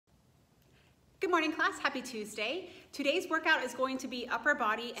Good morning, class. Happy Tuesday. Today's workout is going to be upper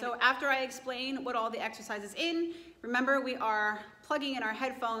body. So after I explain what all the exercises in, remember we are plugging in our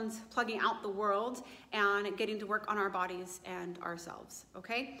headphones, plugging out the world, and getting to work on our bodies and ourselves,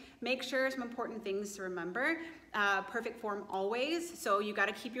 okay? Make sure some important things to remember. Perfect form always. So you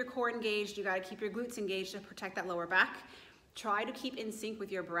gotta keep your core engaged, you gotta keep your glutes engaged to protect that lower back. Try to keep in sync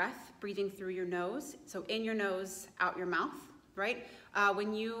with your breath, breathing through your nose. So in your nose, out your mouth, right?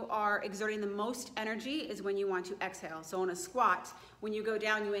 When you are exerting the most energy is when you want to exhale. So on a squat, when you go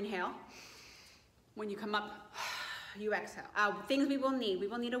down, you inhale. When you come up, you exhale. Things we will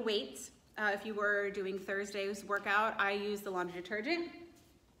need a weight. If you were doing Thursday's workout, I use the laundry detergent.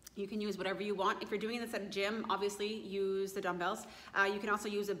 You can use whatever you want. If you're doing this at a gym, obviously use the dumbbells. You can also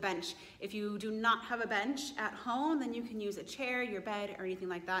use a bench. If you do not have a bench at home, then you can use a chair, your bed, or anything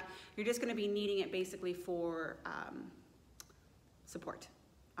like that. You're just gonna be needing it basically for support.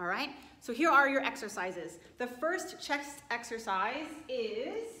 All right, so here are your exercises. The first chest exercise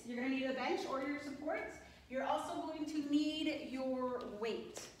is, you're gonna need a bench or your support. You're also going to need your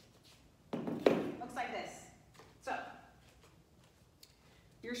weight. Looks like this. So,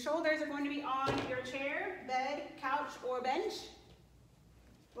 your shoulders are going to be on your chair, bed, couch, or bench,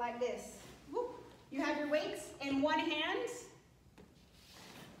 like this. Whoop. You have your weights in one hand,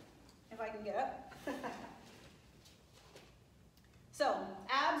 if I can get up. So,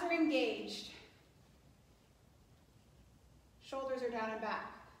 abs are engaged. Shoulders are down and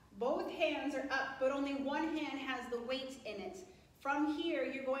back. Both hands are up, but only one hand has the weight in it. From here,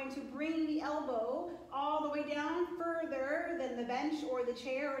 you're going to bring the elbow all the way down further than the bench or the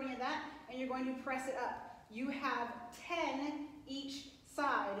chair or any of that, and you're going to press it up. You have 10 each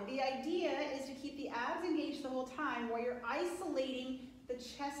side. The idea is to keep the abs engaged the whole time while you're isolating the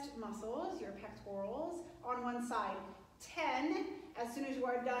chest muscles, your pectorals, on one side. 10, as soon as you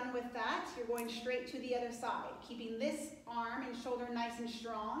are done with that, you're going straight to the other side, keeping this arm and shoulder nice and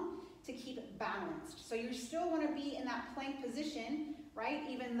strong to keep it balanced. So you still want to be in that plank position, right?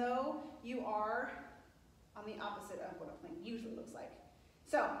 Even though you are on the opposite of what a plank usually looks like.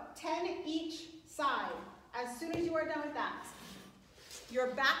 So 10 each side. As soon as you are done with that,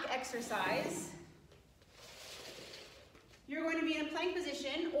 your back exercise, you're going to be in a plank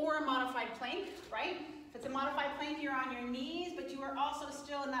position or a modified plank, right? If it's a modified plank, you're on your knees, but you are also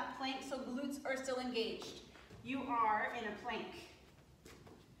still in that plank, so glutes are still engaged. You are in a plank.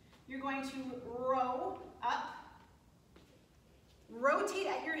 You're going to row up, rotate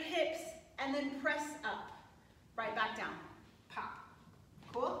at your hips, and then press up. Right back down. Pop.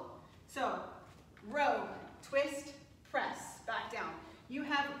 Cool? So, row, twist, press, back down. You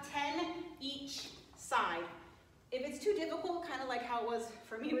have 10 each side. If it's too difficult, kind of like how it was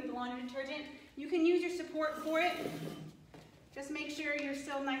for me with the laundry detergent, you can use your support for it. Just make sure you're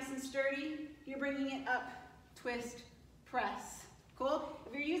still nice and sturdy. You're bringing it up, twist, press. Cool?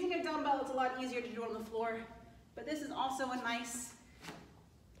 If you're using a dumbbell, it's a lot easier to do on the floor. But this is also a nice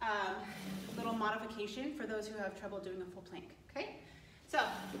little modification for those who have trouble doing a full plank. Okay? So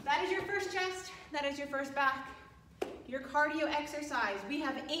that is your first chest. That is your first back. Your cardio exercise. We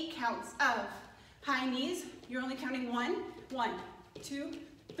have 8 counts of high knees. You're only counting 1, 2,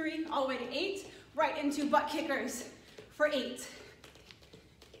 3, all the way to 8. Right into butt kickers for 8.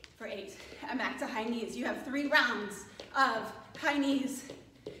 For 8. And back to high knees. You have 3 rounds of high knees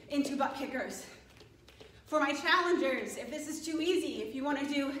into butt kickers. For my challengers, if this is too easy, if you want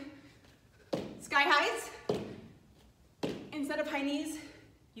to do sky highs instead of high knees,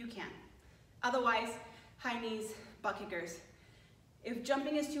 you can. Otherwise, high knees, butt kickers. If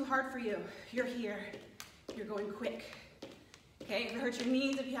jumping is too hard for you, you're here. You're going quick. Okay, if it hurts your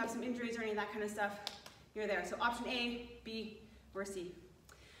knees, if you have some injuries or any of that kind of stuff, you're there. So option A, B, or C.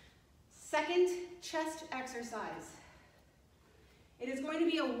 Second chest exercise. It is going to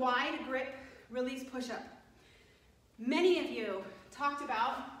be a wide grip release push-up. Many of you talked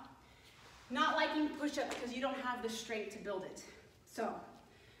about not liking push-ups because you don't have the strength to build it. So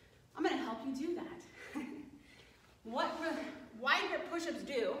I'm going to help you do that. What wide grip push-ups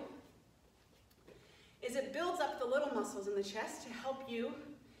do is it builds up the little muscles in the chest to help you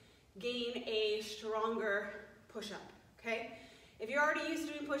gain a stronger push-up, okay? If you're already used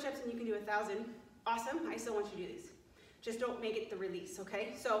to doing push-ups and you can do 1,000, awesome, I still want you to do these. Just don't make it the release,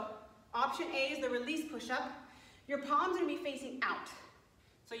 okay? So option A is the release push-up. Your palms are gonna be facing out.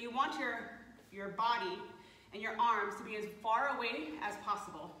 So you want your body and your arms to be as far away as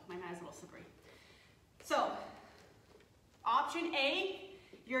possible. My hand's a little slippery. So option A,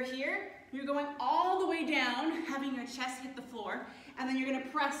 you're here. You're going all the way down, having your chest hit the floor, and then you're gonna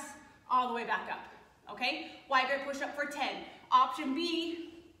press all the way back up, okay? Wide grip push-up for 10. Option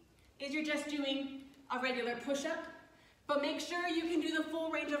B is you're just doing a regular push-up, but make sure you can do the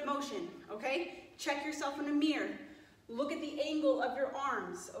full range of motion, okay? Check yourself in a mirror. Look at the angle of your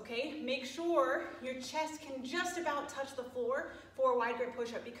arms, okay? Make sure your chest can just about touch the floor for a wide grip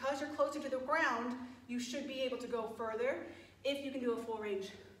push-up. Because you're closer to the ground, you should be able to go further if you can do a full range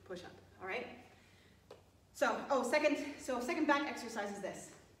push-up, all right? So, second back exercise is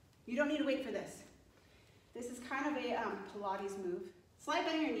this. You don't need to wait for this. This is kind of a Pilates move. Slight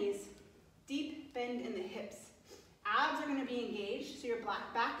bend in your knees, deep bend in the hips. Abs are gonna be engaged, so your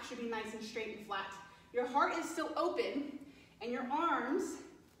back should be nice and straight and flat. Your heart is still open, and your arms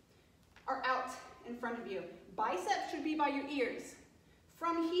are out in front of you. Biceps should be by your ears.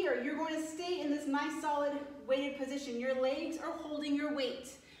 From here, you're going to stay in this nice, solid, weighted position. Your legs are holding your weight.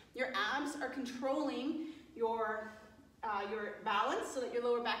 Your abs are controlling your balance so that your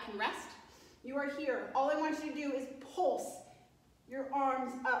lower back can rest. You are here. All I want you to do is pulse your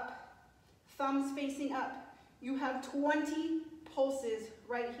arms up, thumbs facing up. You have 20 pulses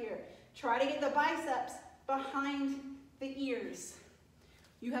right here. Try to get the biceps behind the ears.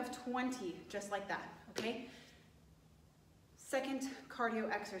 You have 20, just like that, okay? Second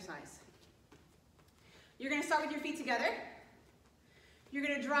cardio exercise. You're gonna start with your feet together. You're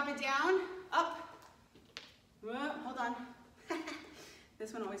gonna drop it down, up. Whoa, hold on.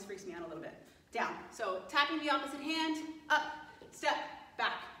 This one always freaks me out a little bit. Down. So tapping the opposite hand, up, step,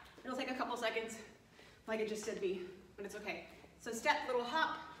 back. It'll take a couple seconds, like it just did me, but it's okay. So step, little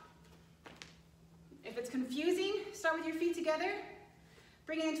hop. If it's confusing, start with your feet together,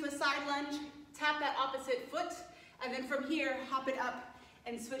 bring it into a side lunge, tap that opposite foot, and then from here, hop it up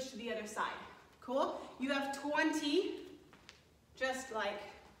and switch to the other side. Cool? You have 20, just like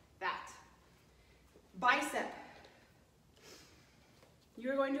that. Bicep.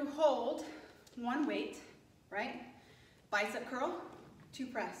 You're going to hold one weight, right? Bicep curl, 2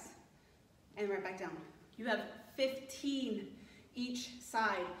 press, and right back down. You have 15 each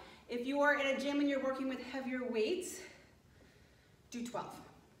side. If you are in a gym and you're working with heavier weights, do 12,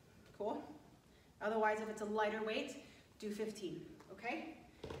 cool? Otherwise, if it's a lighter weight, do 15, okay?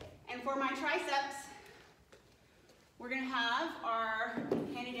 And for my triceps, we're gonna have our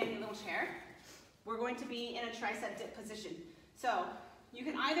handy dandy little chair. We're going to be in a tricep dip position. So you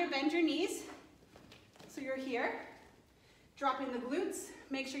can either bend your knees, so you're here, dropping the glutes,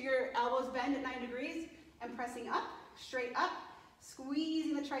 make sure your elbows bend at 90 degrees, and pressing up, straight up,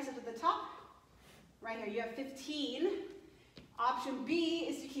 squeezing the triceps at the top. Right here, you have 15. Option B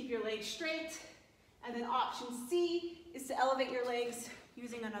is to keep your legs straight, and then option C is to elevate your legs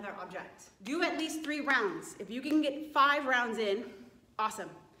using another object. Do at least 3 rounds. If you can get 5 rounds in, awesome.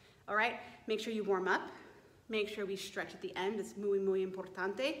 All right, make sure you warm up. Make sure we stretch at the end. It's muy, muy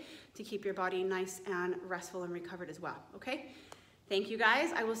importante to keep your body nice and restful and recovered as well, okay? Thank you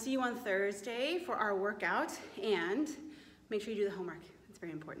guys. I will see you on Thursday for our workout, and make sure you do the homework. It's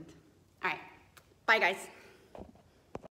very important. All right, bye guys.